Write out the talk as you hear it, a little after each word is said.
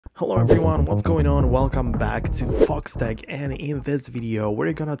Hello everyone, what's going on? Welcome back to Foxtecc, and in this video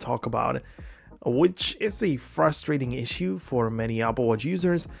we're gonna talk about which is a frustrating issue for many Apple Watch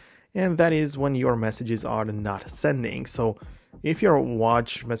users, and that is when your messages are not sending. So if your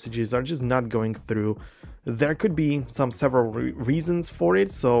watch messages are just not going through, there could be several reasons for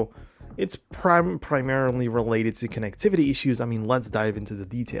it. So it's primarily related to connectivity issues. Let's dive into the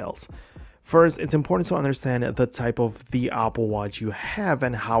details. First, it's important to understand the type of the Apple Watch you have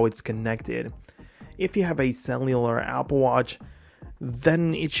and how it's connected. If you have a cellular Apple Watch,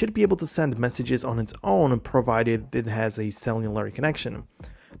 then it should be able to send messages on its own, provided it has a cellular connection.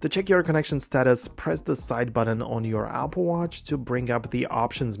 To check your connection status, press the side button on your Apple Watch to bring up the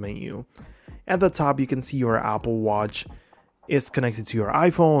options menu. At the top, you can see your Apple Watch is connected to your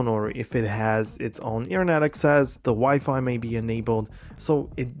iPhone, or if it has its own internet access, the Wi-Fi may be enabled. So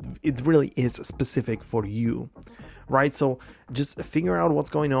it really is specific for you, right? So just figure out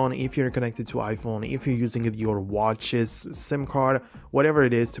what's going on if you're connected to iPhone, if you're using your watch's SIM card, whatever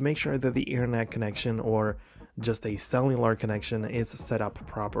it is, to make sure that the internet connection or just a cellular connection is set up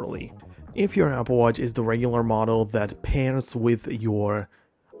properly. If your Apple Watch is the regular model that pairs with your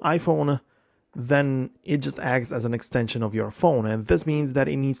iPhone, then it just acts as an extension of your phone, and this means that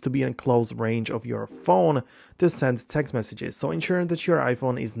it needs to be in close range of your phone to send text messages. So ensure that your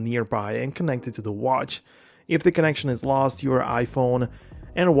iPhone is nearby and connected to the watch. If the connection is lost, your iPhone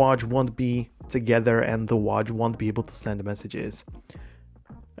and watch won't be together and the watch won't be able to send messages.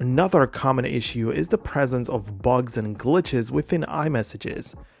 Another common issue is the presence of bugs and glitches within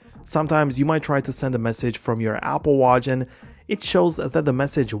iMessages. Sometimes you might try to send a message from your Apple Watch and it shows that the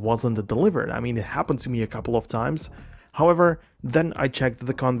message wasn't delivered. It happened to me a couple of times. However, then I checked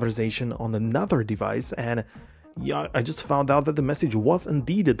the conversation on another device and I just found out that the message was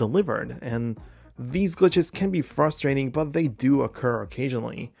indeed delivered. And these glitches can be frustrating, but they do occur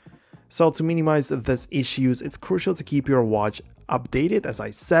occasionally. So to minimize these issues, it's crucial to keep your watch updated, as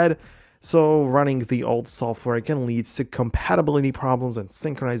I said. So running the old software can lead to compatibility problems and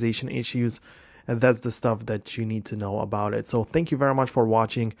synchronization issues. And that's the stuff that you need to know about it. So thank you very much for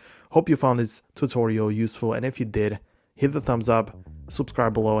watching. Hope you found this tutorial useful. And if you did, hit the thumbs up,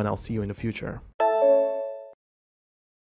 subscribe below, and I'll see you in the future.